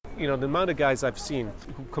the amount of guys I've seen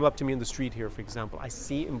who come up to me in the street here, for example, I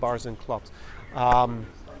see in bars and clubs.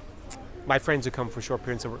 My friends who come for short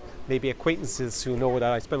periods, or maybe acquaintances who know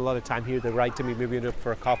that I spend a lot of time here, they write to me maybe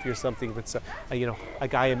for a coffee or something. If it's a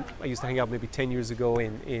guy I used to hang out maybe 10 years ago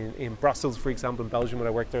in Brussels, for example, in Belgium when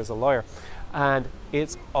I worked there as a lawyer, and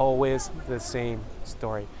it's always the same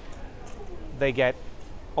story. They get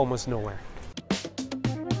almost nowhere.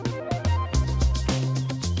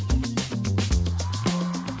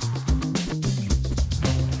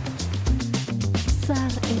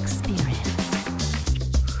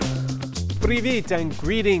 Привit and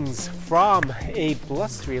greetings from a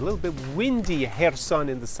blustery, a little bit windy Kherson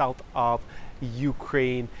in the south of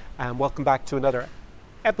Ukraine. And welcome back to another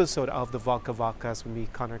episode of the Vodka Vodcast with me,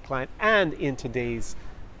 Connor Klein. And in today's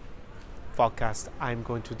podcast, I'm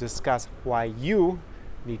going to discuss why you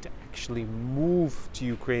need to actually move to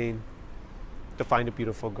Ukraine to find a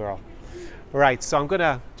beautiful girl. All right, so I'm going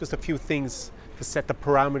to, just a few things to set the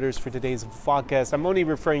parameters for today's podcast. I'm only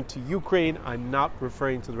referring to Ukraine. I'm not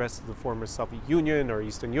referring to the rest of the former Soviet Union or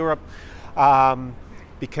Eastern Europe,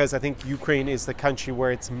 because I think Ukraine is the country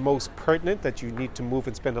where it's most pertinent that you need to move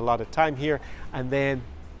and spend a lot of time here. And then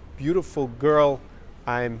beautiful girl,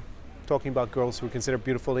 I'm talking about girls who are considered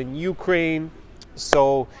beautiful in Ukraine.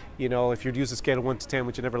 So, if you use a scale of 1 to 10,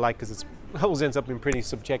 which I never like because it always ends up being pretty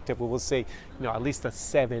subjective, we will say, at least a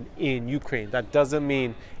 7 in Ukraine. That doesn't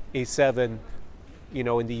mean a 7 in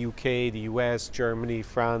the UK, the US, Germany,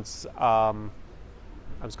 France. I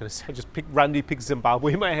was going to say, randomly pick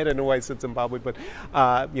Zimbabwe in my head. I know why I said Zimbabwe, but,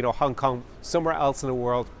 Hong Kong, somewhere else in the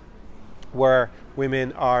world where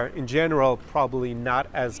women are, in general, probably not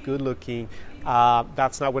as good looking.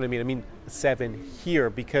 That's not what I mean. I mean 7 here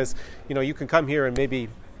because, you can come here and maybe,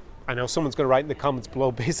 I know someone's going to write in the comments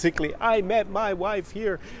below, basically, I met my wife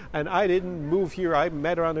here and I didn't move here. I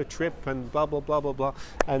met her on a trip and blah, blah, blah, blah, blah.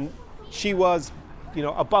 And she was,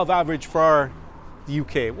 above average for the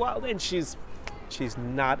UK. Well, then she's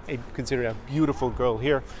not considered a beautiful girl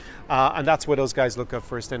here. And that's what those guys look at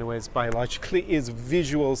first anyways, biologically, is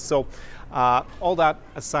visuals. So all that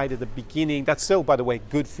aside at the beginning, that's still, by the way,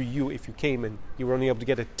 good for you if you came and you were only able to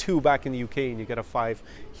get a 2 back in the UK and you get a 5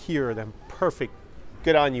 here, then perfect.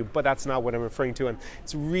 Good on you, but that's not what I'm referring to. And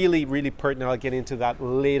it's really, really pertinent. I'll get into that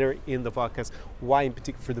later in the podcast. Why, in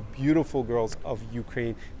particular, for the beautiful girls of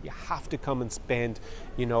Ukraine, you have to come and spend,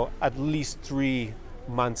 at least 3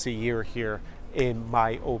 months a year here, in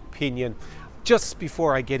my opinion. Just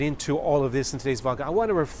before I get into all of this in today's vodka, I want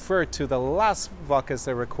to refer to the last vodkas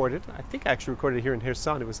I recorded. I think I actually recorded it here in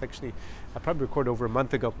Kherson. It was actually, I probably recorded over a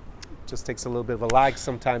month ago. Just takes a little bit of a lag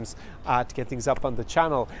sometimes to get things up on the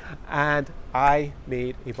channel. And I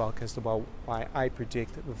made a podcast about why I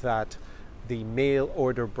predict that the mail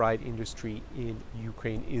order bride industry in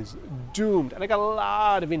Ukraine is doomed. And I got a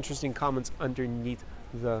lot of interesting comments underneath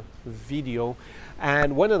the video.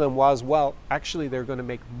 And one of them was, well, actually they're going to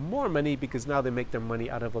make more money because now they make their money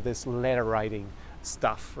out of all this letter writing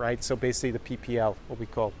stuff, right? So basically the PPL, what we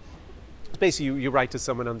call. Basically, you write to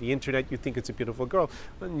someone on the internet, you think it's a beautiful girl,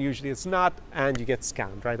 and usually it's not, and you get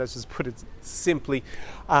scammed, right? Let's just put it simply.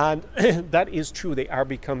 And that is true. They are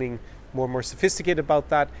becoming more and more sophisticated about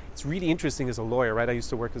that. It's really interesting as a lawyer, right? I used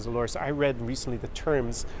to work as a lawyer, so I read recently the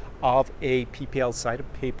terms of a PPL site, a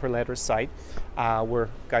pay-per-letter site, where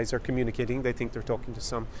guys are communicating. They think they're talking to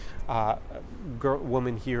some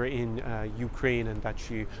woman here in Ukraine and that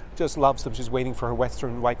she just loves them. She's waiting for her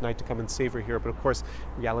Western white knight to come and save her here. But of course,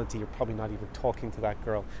 in reality, you're probably not even talking to that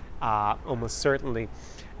girl, almost certainly.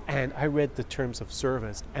 And I read the terms of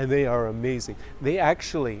service, and they are amazing. They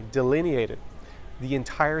actually delineated the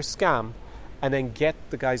entire scam and then get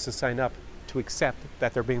the guys to sign up to accept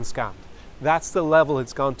that they're being scammed. That's the level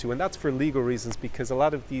it's gone to, and that's for legal reasons, because a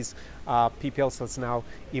lot of these PPL sites now,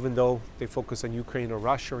 even though they focus on Ukraine or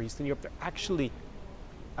Russia or Eastern Europe, they're actually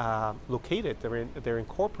located, they're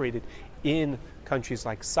incorporated in countries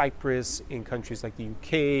like Cyprus, in countries like the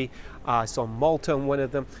UK, I saw Malta on one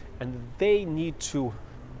of them, and they need to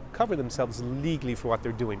cover themselves legally for what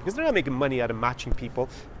they're doing, because they're not making money out of matching people.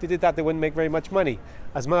 If they did that, they wouldn't make very much money.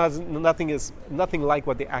 As much as nothing like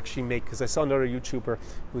what they actually make. Because I saw another YouTuber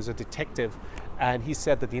who's a detective, and he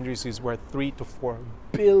said that the industry is worth $3 to $4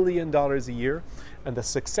 billion a year, and the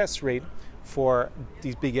success rate for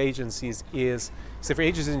these big agencies is, so for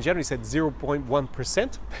agencies in general, he said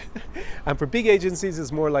 0.1%, and for big agencies,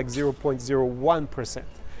 it's more like 0.01%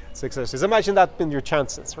 success. So imagine that in your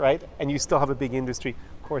chances, right? And you still have a big industry.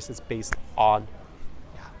 Of course, it's based on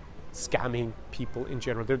scamming people in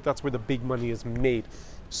general. That's where the big money is made.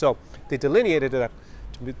 So they delineated that,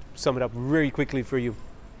 to sum it up very quickly for you,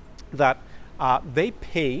 that they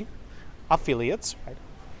pay affiliates, right?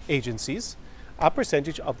 agencies a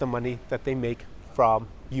percentage of the money that they make from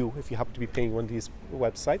you, if you happen to be paying one of these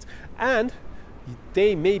websites, and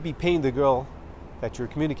they may be paying the girl that you're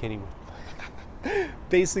communicating with.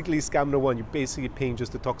 Basically, scam number one, you're basically paying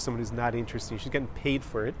just to talk to someone who's not interested. She's getting paid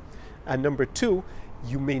for it. And number two,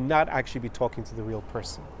 you may not actually be talking to the real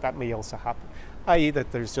person. That may also happen, i.e.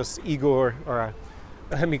 that there's just Igor or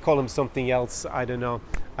let me call him something else, I don't know,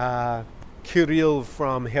 Kirill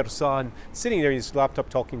from Kherson, sitting there in his laptop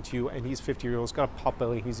talking to you, and he's 50 years old, he's got a pot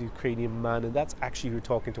belly, he's a Ukrainian man, and that's actually who you're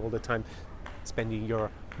talking to all the time, spending your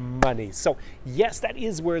money. So yes, that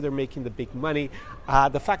is where they're making the big money.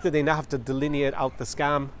 The fact that they now have to delineate out the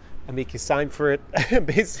scam and make you sign for it,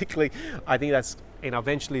 basically, I think that's,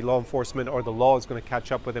 eventually law enforcement or the law is going to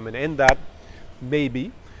catch up with them and end that,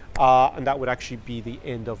 maybe. And that would actually be the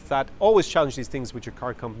end of that. Always challenge these things with your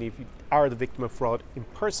card company if you are the victim of fraud in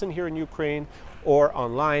person here in Ukraine or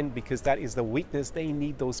online, because that is the weakness. They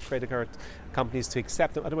need those credit card companies to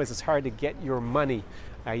accept them. Otherwise, it's hard to get your money.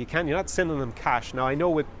 You're not sending them cash. Now, I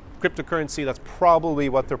know with cryptocurrency, that's probably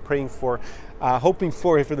what they're praying for, hoping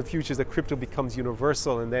for the future, is that crypto becomes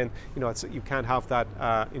universal, and then you can't have that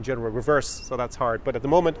in general reverse. So that's hard. But at the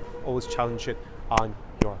moment, always challenge it on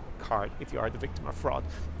your card if you are the victim of fraud.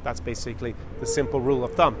 That's basically the simple rule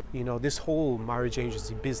of thumb. This whole marriage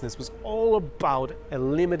agency business was all about a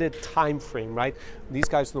limited time frame, right? These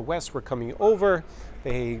guys from the West were coming over.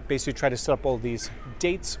 They basically try to set up all these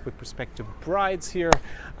dates with prospective brides here.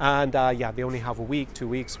 And they only have a week, 2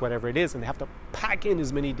 weeks, whatever it is. And they have to pack in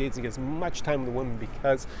as many dates and get as much time with the woman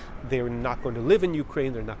because they're not going to live in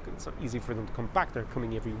Ukraine. It's not easy for them to come back. They're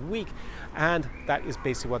coming every week. And that is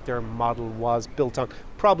basically what their model was built on.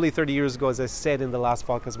 Probably 30 years ago, as I said in the last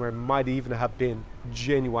podcast, where it might even have been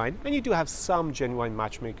genuine. And you do have some genuine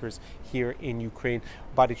matchmakers here in Ukraine,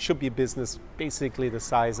 but it should be a business basically the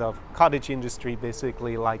size of cottage industry,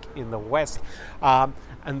 basically like in the West.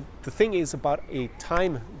 And the thing is about a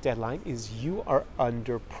time deadline is you are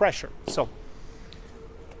under pressure. So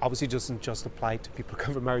obviously it doesn't just apply to people who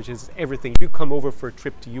come for marriages, it's everything. You come over for a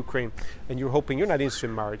trip to Ukraine and you're hoping, you're not interested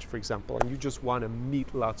in marriage, for example, and you just want to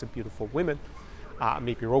meet lots of beautiful women.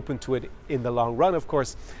 Maybe you're open to it in the long run, of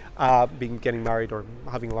course, getting married or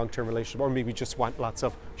having a long-term relationship, or maybe just want lots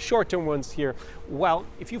of short-term ones here. Well,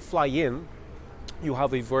 if you fly in, you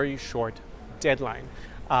have a very short deadline.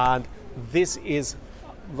 And this is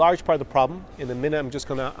a large part of the problem. In a minute, I'm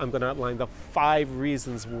gonna outline the 5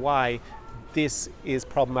 reasons why this is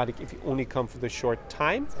problematic if you only come for the short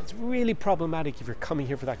time. It's really problematic if you're coming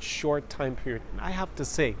here for that short time period. And I have to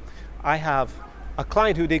say, I have a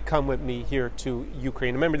client who did come with me here to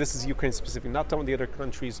Ukraine. Remember, this is Ukraine specific, not some of the other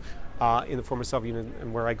countries in the former Soviet Union,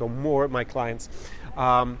 and where I go more with my clients.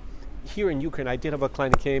 Here in Ukraine, I did have a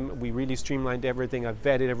client who came. We really streamlined everything. I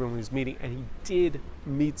vetted everyone who was meeting, and he did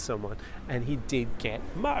meet someone, and he did get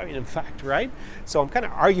married, in fact, right? So I'm kind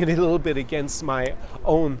of arguing a little bit against my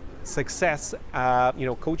own success,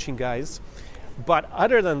 coaching guys. But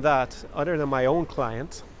other than that, other than my own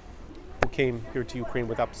client, who came here to Ukraine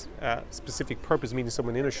with a specific purpose, meeting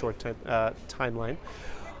someone in a short timeline,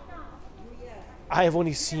 I have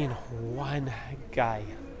only seen one guy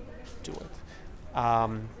do it.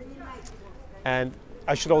 And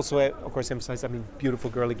I should also, of course, emphasize,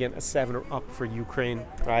 beautiful girl again, a 7 or up for Ukraine,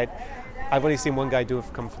 right? I've only seen one guy do it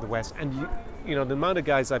come from the West. And, the amount of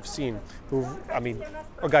guys I've seen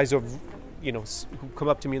or guys who come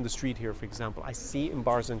up to me in the street here, for example, I see in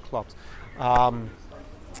bars and clubs.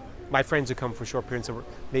 My friends who come for short periods, or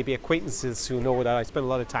maybe acquaintances who know that I spend a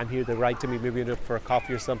lot of time here, they write to me, maybe for a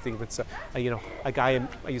coffee or something. If it's a guy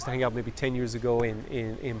I used to hang out maybe 10 years ago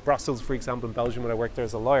in Brussels, for example, in Belgium, when I worked there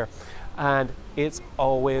as a lawyer. And it's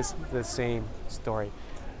always the same story.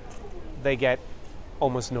 They get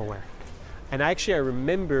almost nowhere. And actually, I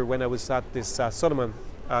remember when I was at this Solomon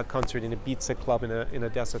concert in a Ibiza club in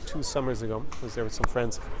Odessa 2 summers ago. I was there with some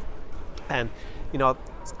friends. And,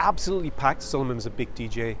 it's absolutely packed. Solomon's a big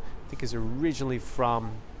DJ. I think he's originally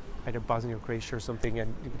from either Bosnia or Croatia or something,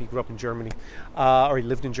 and he grew up in Germany, or he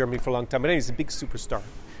lived in Germany for a long time. But anyway, he's a big superstar.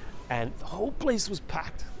 And the whole place was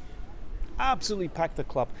packed. Absolutely packed the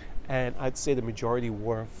club. And I'd say the majority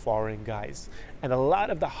were foreign guys. And a lot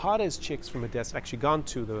of the hottest chicks from Odessa actually gone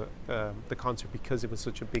to the concert because it was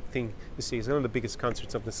such a big thing to see. It's one of the biggest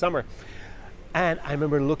concerts of the summer. And I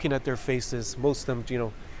remember looking at their faces, most of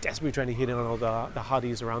them, desperately trying to hit in on all the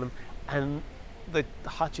hotties around them. And the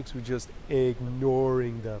hot chicks were just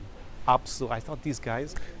ignoring them. Absolutely. I thought these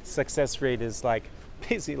guys' success rate is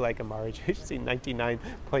basically like a marriage. I should say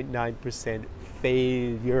 99.9%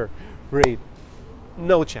 failure rate.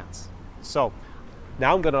 No chance. So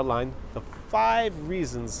now I'm going to outline the 5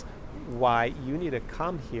 reasons why you need to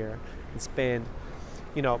come here and spend,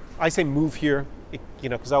 I say move here,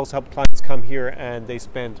 because I also have clients come here and they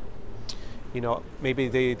spend, maybe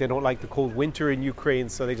they don't like the cold winter in Ukraine,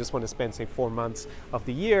 so they just want to spend, say, 4 months of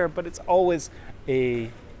the year, but it's always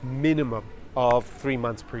a minimum of 3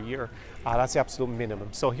 months per year. That's the absolute minimum.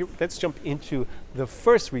 So here, let's jump into the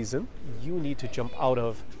first reason you need to jump out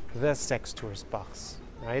of the sex tourist box,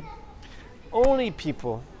 right? Only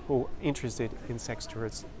people who are interested in sex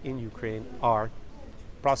tourists in Ukraine are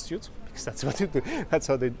prostitutes, because that's what they do. That's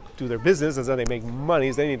how they do their business. That's how they make money.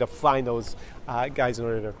 Is they need to find those guys in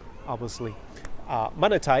order to obviously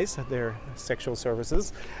monetize their sexual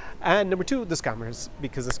services. And number two, the scammers,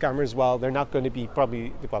 because the scammers, while they're not going to be they're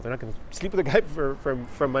not going to sleep with a guy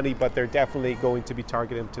for money, but they're definitely going to be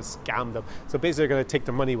targeting them to scam them. So basically, they're going to take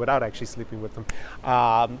their money without actually sleeping with them.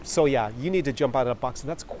 So yeah, you need to jump out of the box, and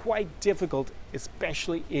that's quite difficult,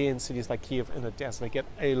 especially in cities like Kiev and Odessa. They get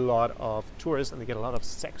a lot of tourists, and they get a lot of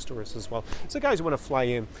sex tourists as well. So guys who want to fly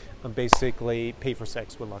in and basically pay for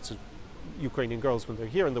sex with lots of Ukrainian girls when they're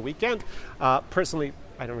here on the weekend. Personally,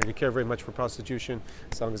 I don't really care very much for prostitution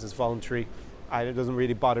as long as it's voluntary. It doesn't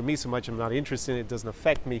really bother me so much. I'm not interested in it. It doesn't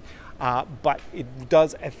affect me. But it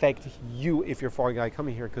does affect you if you're a foreign guy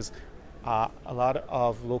coming here, because a lot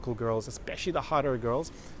of local girls, especially the hotter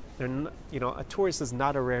girls, they're not, a tourist is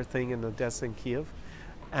not a rare thing in Odessa and Kiev.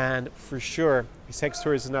 And for sure, a sex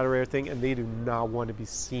tourist is not a rare thing, and they do not want to be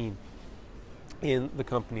seen in the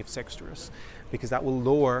company of sex tourists, because that will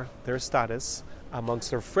lower their status amongst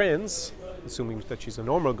their friends, assuming that she's a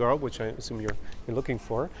normal girl, which I assume you're looking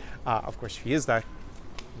for. Of course, if she is that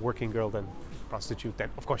working girl, then prostitute, then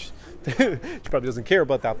of course she probably doesn't care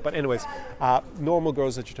about that. But anyways, normal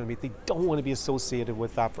girls that you're trying to meet, they don't want to be associated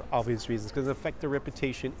with that for obvious reasons, because it affects their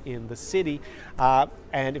reputation in the city.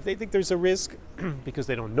 And if they think there's a risk because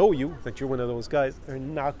they don't know you, that you're one of those guys, they're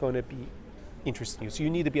not going to be interested in you. So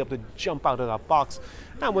you need to be able to jump out of that box.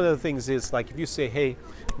 And one of the things is, like, if you say, hey,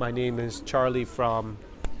 my name is Charlie from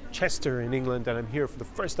Chester in England, and I'm here for the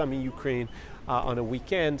first time in Ukraine on a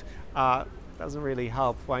weekend, doesn't really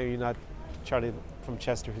help. Why are you not Charlie from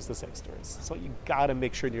Chester who's the sex tourist? So you gotta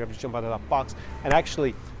make sure you're able to jump out of that box, and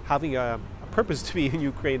actually having a purpose to be in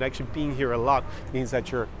Ukraine, actually being here a lot, means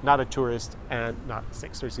that you're not a tourist and not a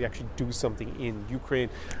sex tourist. You actually do something in Ukraine,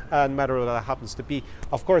 no matter what that happens to be.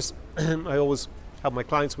 Of course, I always help my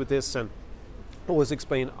clients with this, and always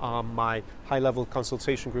explain on my high-level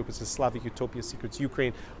consultation group. It's the Slavic Utopia Secrets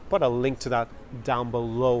Ukraine. Put a link to that down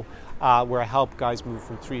below, where I help guys move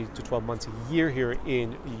from 3 to 12 months a year here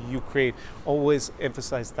in Ukraine. Always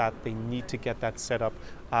emphasize that they need to get that set up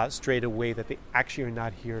straight away, that they actually are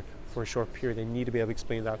not here for a short period. They need to be able to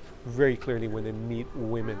explain that very clearly when they meet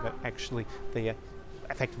women, that actually they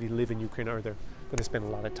effectively live in Ukraine, or they're going to spend a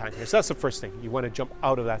lot of time here. So that's the first thing. You want to jump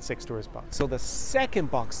out of that sex tourist box. So the second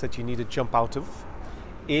box that you need to jump out of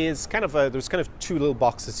is there's kind of two little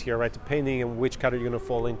boxes here, right? Depending on which category you're going to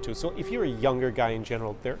fall into. So if you're a younger guy in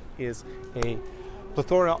general, there is a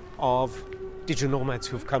plethora of digital nomads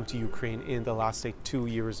who've come to Ukraine in the last, say, 2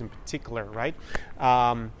 years in particular, right?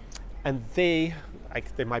 And they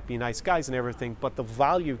might be nice guys and everything, but the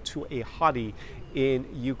value to a hottie in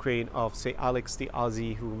Ukraine of, say, Alex the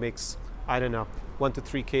Aussie, who makes, I don't know, 1 to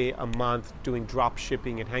 3K a month doing drop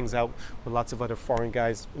shipping and hangs out with lots of other foreign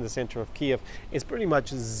guys in the center of Kiev, is pretty much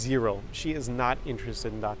zero. She is not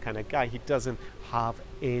interested in that kind of guy. He doesn't have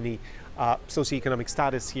any socioeconomic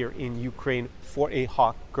status here in Ukraine for a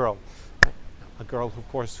hot girl. A girl, of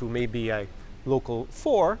course, who may be a local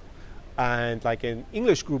 4 and like an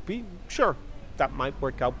English groupie, sure, that might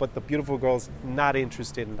work out, but the beautiful girl's not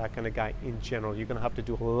interested in that kind of guy in general. You're going to have to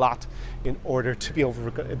do a lot in order to be able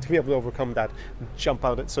to overcome that, jump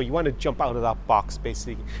out. So you want to jump out of that box,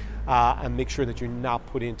 basically, and make sure that you're not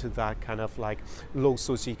put into that kind of like low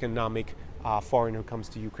socioeconomic foreigner who comes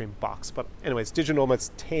to Ukraine box. But anyways, digital nomads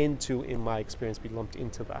tend to, in my experience, be lumped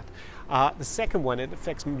into that. The second one, it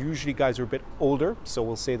affects usually guys who are a bit older. So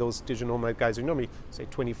we'll say those digital nomad guys are normally, say,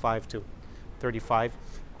 25 to 35.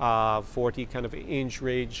 40 kind of age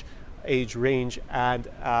range, and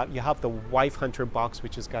you have the wife hunter box,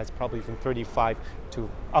 which is guys probably from 35 to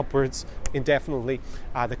upwards indefinitely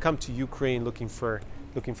that come to Ukraine looking for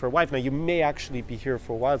a wife. Now you may actually be here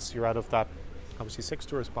for a while, so you're out of that obviously sex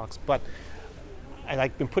tourist box, but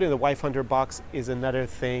being put in the wife hunter box is another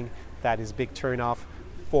thing that is a big turn off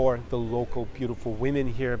for the local beautiful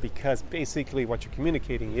women here, because basically what you're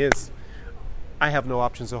communicating is, I have no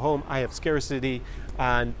options at home, I have scarcity,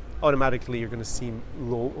 and automatically you're going to seem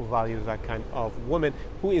low value to that kind of woman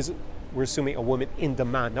who is, we're assuming, a woman in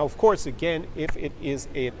demand. Now, of course, again, if it is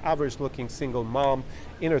an average looking single mom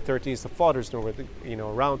in her 30s, the father's nowhere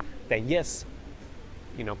around, then yes,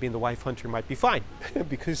 being the wife hunter might be fine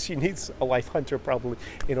because she needs a wife hunter probably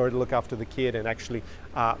in order to look after the kid, and actually,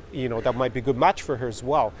 that might be a good match for her as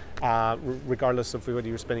well, regardless of whether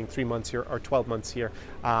you're spending 3 months here or 12 months here.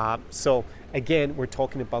 So again, we're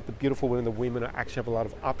talking about the beautiful women. The women actually have a lot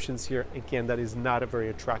of options here. Again, that is not a very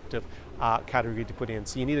attractive category to put in.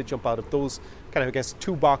 So you need to jump out of those kind of, I guess,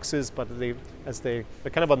 2 boxes, but they're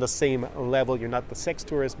kind of on the same level. You're not the sex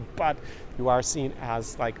tourist, but you are seen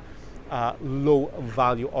as like low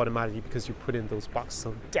value automatically because you put in those boxes.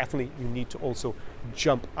 So definitely you need to also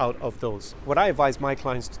jump out of those. What I advise my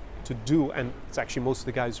clients to do, and it's actually most of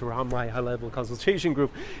the guys who are on my high level consultation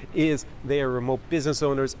group, is they are remote business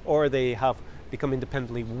owners, or they have become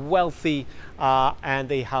independently wealthy, and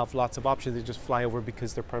they have lots of options. They just fly over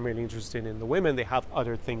because they're primarily interested in the women. They have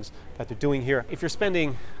other things that they're doing here. If you're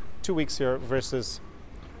spending 2 weeks here versus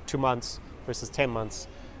 2 months versus 10 months,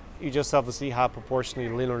 you just obviously have proportionally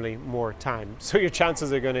linearly more time. So your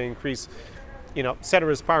chances are going to increase,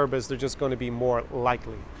 ceteris paribus, they're just going to be more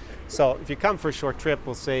likely. So if you come for a short trip,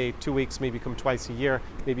 we'll say 2 weeks, maybe come twice a year,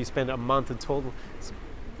 maybe spend a month in total. It's a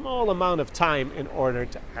small amount of time in order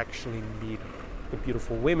to actually meet the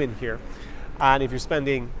beautiful women here. And if you're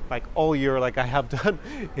spending like all year, like I have done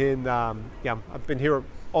I've been here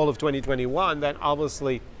all of 2021, then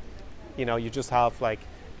obviously, you just have like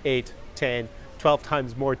 8, 10, 12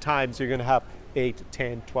 times more time, so you're going to have 8,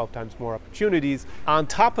 10, 12 times more opportunities. On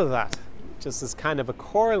top of that, just as kind of a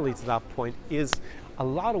correlate to that point, is a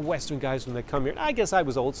lot of Western guys when they come here, I guess I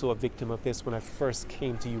was also a victim of this when I first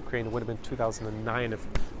came to Ukraine, it would have been 2009 if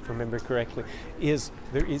I remember correctly, is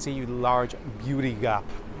there is a large beauty gap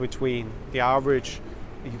between the average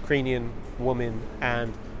Ukrainian woman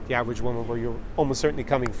and the average woman where you're almost certainly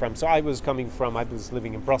coming from. So I was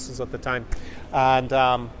living in Brussels at the time, and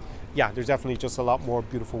there's definitely just a lot more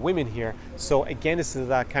beautiful women here. So again, this is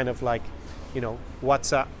that kind of like,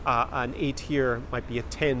 what's an 8 here might be a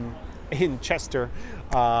 10 in Chester,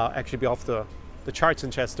 actually be off the charts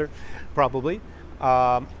in Chester, probably.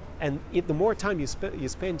 And the more time you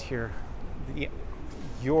spend here,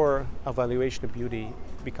 your evaluation of beauty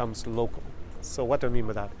becomes local. So what do I mean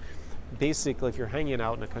by that? Basically, if you're hanging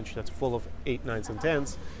out in a country that's full of 8, 9s, and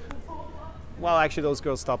 10s, well, actually those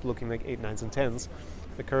girls stop looking like 8, 9s, and 10s.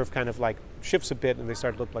 The curve kind of like shifts a bit and they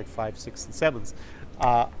start to look like 5, 6, and 7s.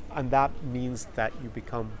 And that means that you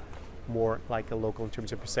become more like a local in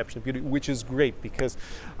terms of perception of beauty, which is great because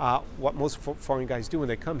what most foreign guys do when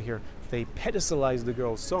they come here, they pedestalize the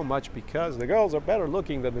girls so much because the girls are better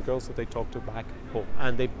looking than the girls that they talk to back home.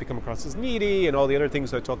 And they become across as needy and all the other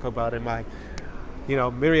things I talk about in my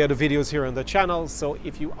myriad of videos here on the channel. So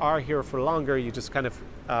if you are here for longer, you just kind of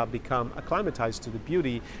become acclimatized to the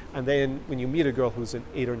beauty. And then when you meet a girl who's an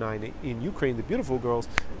 8 or 9 in Ukraine, the beautiful girls,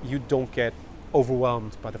 you don't get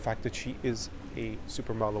overwhelmed by the fact that she is a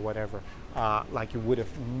supermodel or whatever, like you would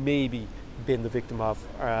have maybe been the victim of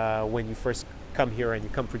when you first come here and you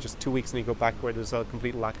come for just 2 weeks and you go back where there's a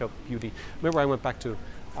complete lack of beauty. Remember I went back to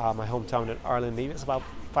my hometown in Ireland, maybe it's about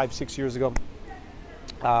 5, 6 years ago,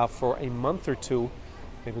 for a month or two.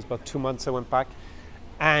 It was about 2 months I went back,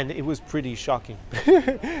 and it was pretty shocking.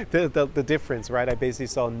 the difference, right? I basically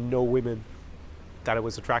saw no women that I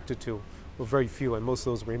was attracted to, or very few, and most of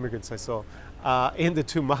those were immigrants I saw in the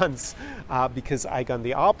 2 months, because I gone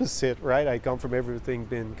the opposite, right? I gone from everything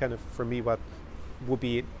being kind of, for me, what would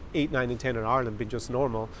be 8, 9, and 10 in Ireland, being just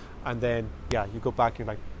normal, and then, you go back and you're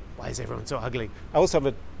like, why is everyone so ugly? I also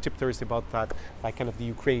have a tip Thursday about that, like kind of the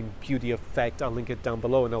Ukraine beauty effect. I'll link it down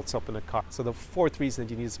below and it's up in the card. So the fourth reason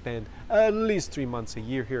that you need to spend at least 3 months a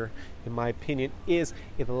year here, in my opinion, is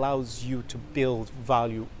it allows you to build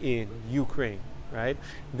value in Ukraine, right?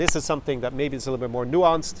 This is something that maybe is a little bit more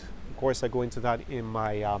nuanced. Of course, I go into that in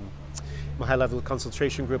my my high-level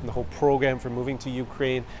consultation group and the whole program for moving to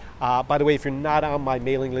Ukraine. By the way, if you're not on my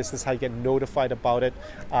mailing list, this is how you get notified about it.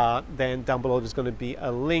 Then down below there's going to be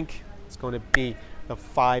a link. It's going to be the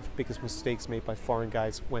 5 biggest mistakes made by foreign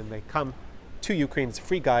guys when they come to Ukraine. It's a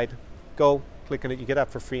free guide. Go, click on it, you get that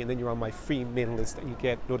for free, and then you're on my free mailing list and you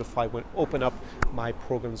get notified when I open up my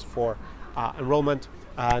programs for enrollment.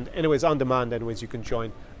 And anyways, on demand, anyways, you can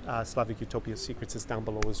join. Slavic Utopia Secrets is down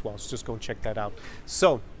below as well, so just go and check that out.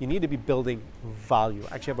 So you need to be building value,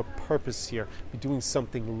 actually have a purpose here, be doing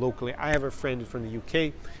something locally. I have a friend from the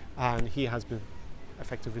UK, and he has been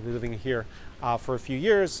effectively living here for a few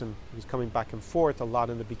years, and he's coming back and forth a lot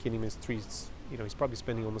in the beginning. He's probably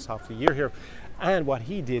spending almost half the year here. And what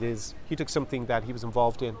he did is he took something that he was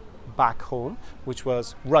involved in back home, which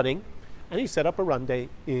was running, and he set up a run day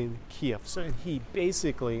in Kiev. So he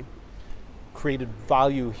basically created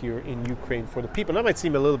value here in Ukraine for the people. And that might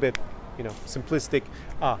seem a little bit simplistic.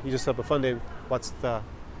 You just set up a fund day. What's the,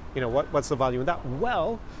 what's the value in that?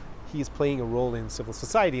 Well, he's playing a role in civil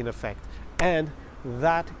society in effect, and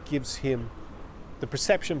that gives him the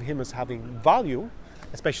perception of him as having value,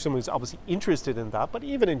 especially someone who's obviously interested in that. But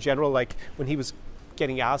even in general, like when he was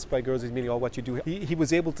getting asked by girls, he's meaning, oh, what you do, he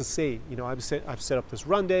was able to say, I've set up this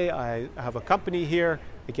run day, I have a company here,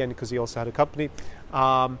 again, because he also had a company.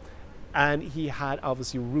 And he had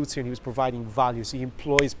obviously roots here, and he was providing value. So he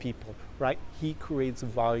employs people, right? He creates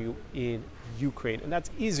value in Ukraine. And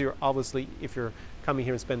that's easier, obviously, if you're coming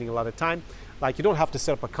here and spending a lot of time. Like, you don't have to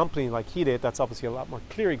set up a company like he did. That's obviously a lot more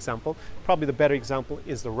clear example. Probably the better example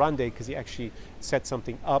is the run day, because he actually set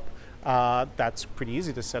something up. That's pretty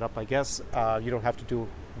easy to set up, I guess. You don't have to do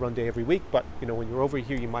run day every week, but when you're over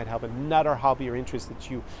here, you might have another hobby or interest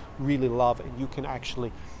that you really love, and you can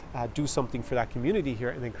actually do something for that community here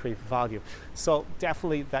and then create value. So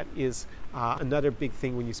definitely that is another big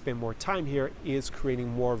thing when you spend more time here, is creating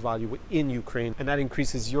more value within Ukraine, and that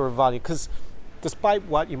increases your value. Because despite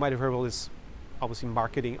what you might have heard, all this obviously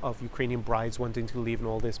marketing of Ukrainian brides wanting to leave and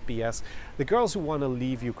all this BS, the girls who want to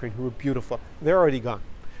leave Ukraine, who are beautiful, they're already gone.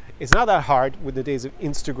 It's not that hard with the days of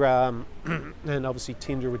Instagram and obviously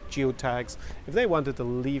Tinder with geotags. If they wanted to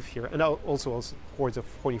leave here, and also hordes of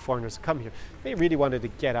horny foreigners to come here, they really wanted to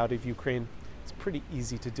get out of Ukraine, it's pretty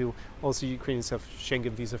easy to do. Also, Ukrainians have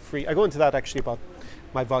Schengen visa free. I go into that actually about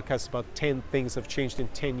my podcast, about 10 things have changed in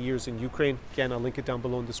 10 years in Ukraine. Again, I'll link it down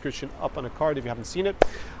below in the description, up on a card if you haven't seen it.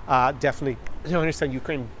 Definitely, understand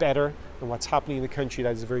Ukraine better and what's happening in the country.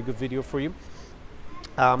 That is a very good video for you.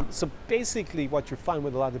 So basically what you find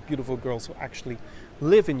with a lot of beautiful girls who actually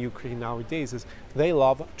live in Ukraine nowadays is they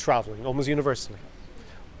love traveling, almost universally.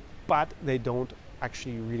 But they don't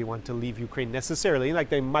actually really want to leave Ukraine necessarily. Like,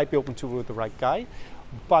 they might be open to it with the right guy,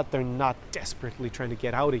 but they're not desperately trying to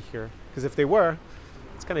get out of here. Because if they were,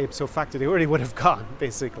 it's kind of ipso facto, they already would have gone,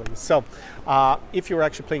 basically. So if you're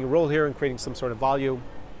actually playing a role here and creating some sort of value,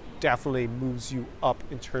 definitely moves you up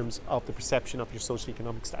in terms of the perception of your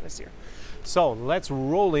socioeconomic status here. So let's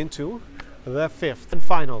roll into the fifth and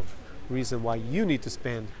final reason why you need to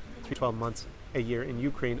spend 12 months a year in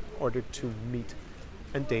Ukraine in order to meet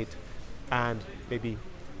and date and maybe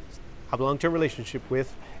have a long-term relationship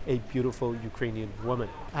with a beautiful Ukrainian woman.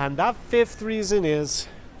 And that fifth reason is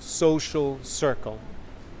social circle.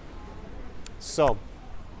 So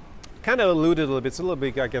kind of alluded a little bit, it's a little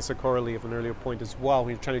bit, I guess, a corollary of an earlier point as well,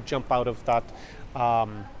 when you're trying to jump out of that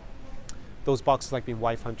those boxes, like being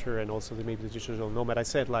wife hunter and also maybe the digital nomad. I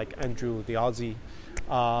said, like Andrew the Aussie,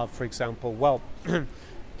 for example. Well,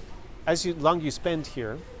 as long you spend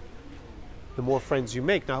here, the more friends you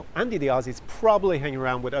make. Now, Andy the Aussie is probably hanging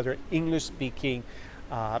around with other English-speaking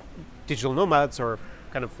digital nomads, or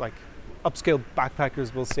kind of like upscale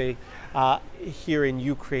backpackers, we'll say, here in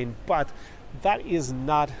Ukraine. But that is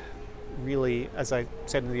not really, as I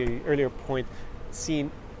said in the earlier point, seen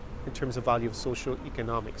in terms of value of social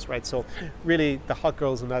economics, right? So really the hot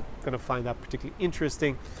girls are not going to find that particularly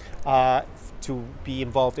interesting to be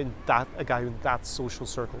involved in that, a guy in that social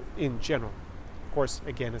circle in general. Of course,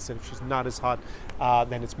 again, I said, if she's not as hot,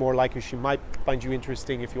 then it's more likely she might find you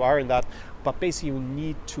interesting if you are in that. But basically, you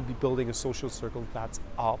need to be building a social circle that's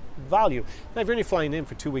of value. Now, if you're only flying in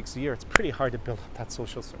for 2 weeks a year, it's pretty hard to build up that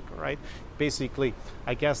social circle, right? Basically,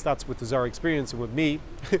 I guess that's with the Zara experience and with me,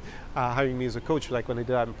 hiring me as a coach, like when I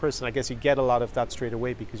did that in person, I guess you get a lot of that straight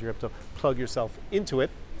away because you're able to plug yourself into it.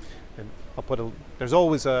 And I'll put there's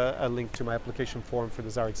always a link to my application form for the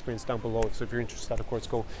Zara experience down below. So if you're interested, of course,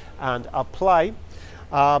 go and apply.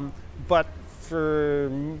 But for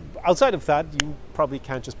outside of that, you probably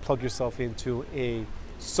can't just plug yourself into a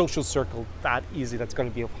social circle that easy that's going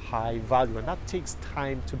to be of high value, and that takes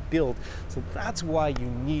time to build. So that's why you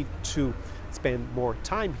need to spend more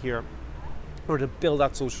time here in order to build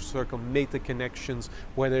that social circle, make the connections,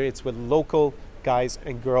 whether it's with local guys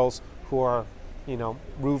and girls who are,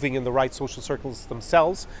 moving in the right social circles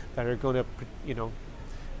themselves, that are going to,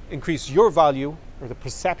 increase your value or the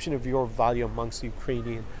perception of your value amongst the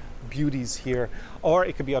Ukrainian beauties here. Or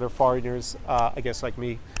it could be other foreigners, I guess like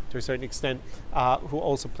me to a certain extent, who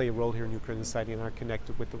also play a role here in Ukrainian society and are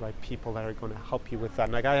connected with the right people that are going to help you with that.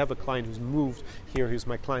 And like, I have a client who's moved here, who's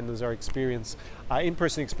my client in our experience,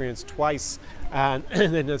 in-person experience twice, and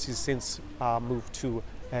then as he's since moved to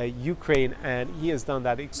Ukraine, and he has done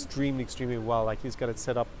that extremely well. Like, he's got it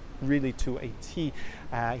set up really to a T.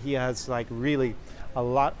 He has like really a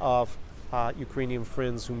lot of Ukrainian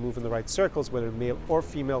friends who move in the right circles, whether male or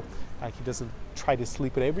female. He doesn't try to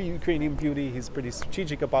sleep with every Ukrainian beauty. He's pretty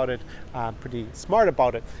strategic about it, pretty smart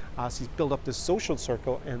about it. So he's built up this social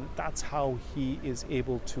circle, and that's how he is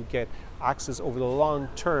able to get access over the long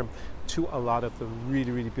term to a lot of the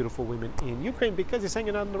really, really beautiful women in Ukraine because he's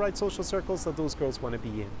hanging out in the right social circles that those girls want to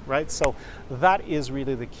be in, right? So that is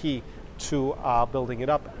really the key to building it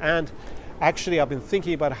up. And actually, I've been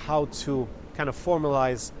thinking about how to kind of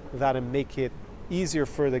formalize that and make it easier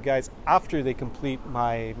for the guys after they complete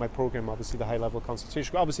my program, obviously the high-level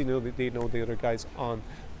consultation. Obviously, they know the other guys on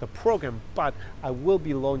the program, but I will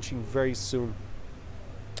be launching very soon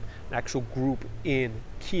an actual group in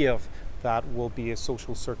Kiev that will be a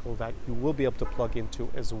social circle that you will be able to plug into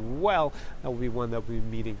as well. That will be one that we'll be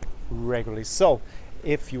meeting regularly. So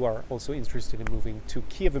if you are also interested in moving to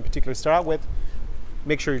Kiev in particular to start out with,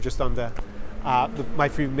 make sure you're just on my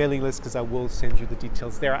free mailing list, because I will send you the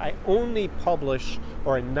details there. I only publish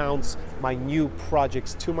or announce my new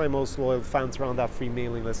projects to my most loyal fans around that free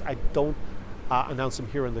mailing list. I don't announce them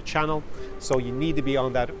here on the channel, so you need to be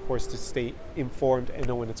on that, of course, to stay informed and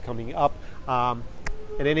know when it's coming up.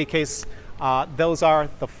 In any case, those are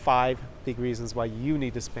the 5 big reasons why you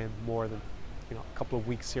need to spend more than a couple of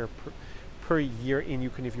weeks here per year in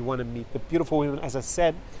Ukraine if you want to meet the beautiful women. As I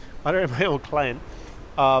said, other than my own client,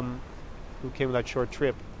 who came on that short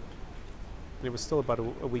trip, and it was still about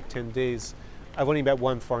a week, 10 days. I've only met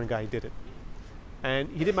one foreign guy who did it. And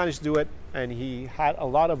he did manage to do it, and he had a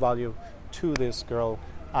lot of value to this girl.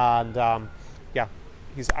 And yeah,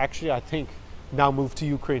 he's actually, I think, now moved to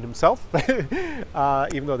Ukraine himself,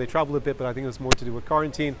 even though they traveled a bit, but I think it was more to do with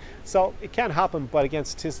quarantine. So it can happen, but again,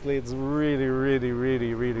 statistically, it's really, really,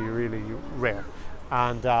 really, really, really rare.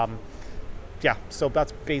 And yeah, so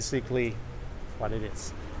that's basically what it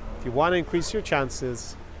is. If you want to increase your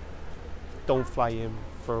chances, don't fly in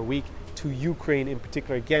for a week to Ukraine in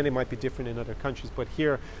particular. Again, it might be different in other countries, but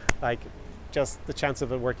here, like, just the chance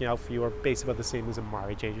of it working out for you are basically about the same as a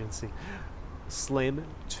marriage agency. Slim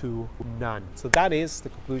to none. So that is the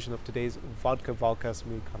conclusion of today's Vodka Vodcast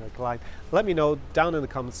with me, Connor Clyde. Let me know down in the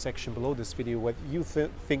comments section below this video what you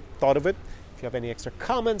thought of it. If you have any extra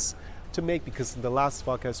comments to make, because in the last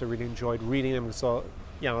podcast I really enjoyed reading them. We saw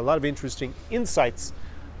a lot of interesting insights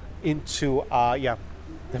into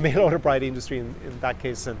the mail order bride industry in that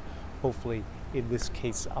case, and hopefully in this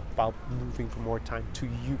case about moving for more time to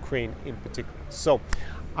Ukraine in particular. So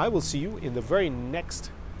I will see you in the very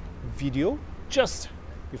next video. Just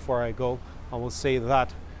before I go, I will say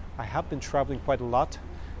that I have been traveling quite a lot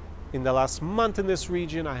in the last month in this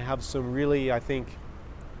region. I have some really, I think,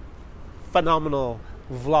 phenomenal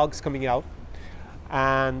vlogs coming out,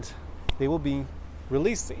 and they will be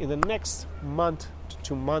released in the next month to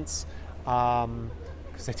 2 months,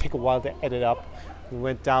 because they take a while to edit up. We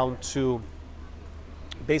went down to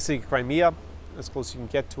basically Crimea, as close as you can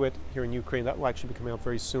get to it here in Ukraine. That will actually be coming out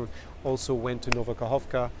very soon. Also went to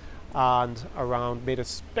Novokhovka and made a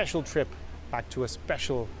special trip back to a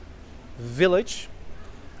special village.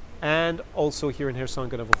 And also here in Kherson, I'm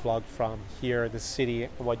going to have a vlog from here, the city,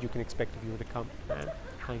 and what you can expect if you were to come and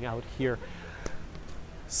hang out here.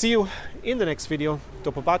 See you in the next video.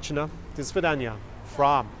 Do побачення. До свидання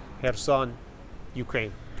from Kherson,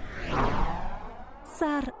 Ukraine.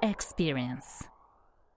 SAR Experience.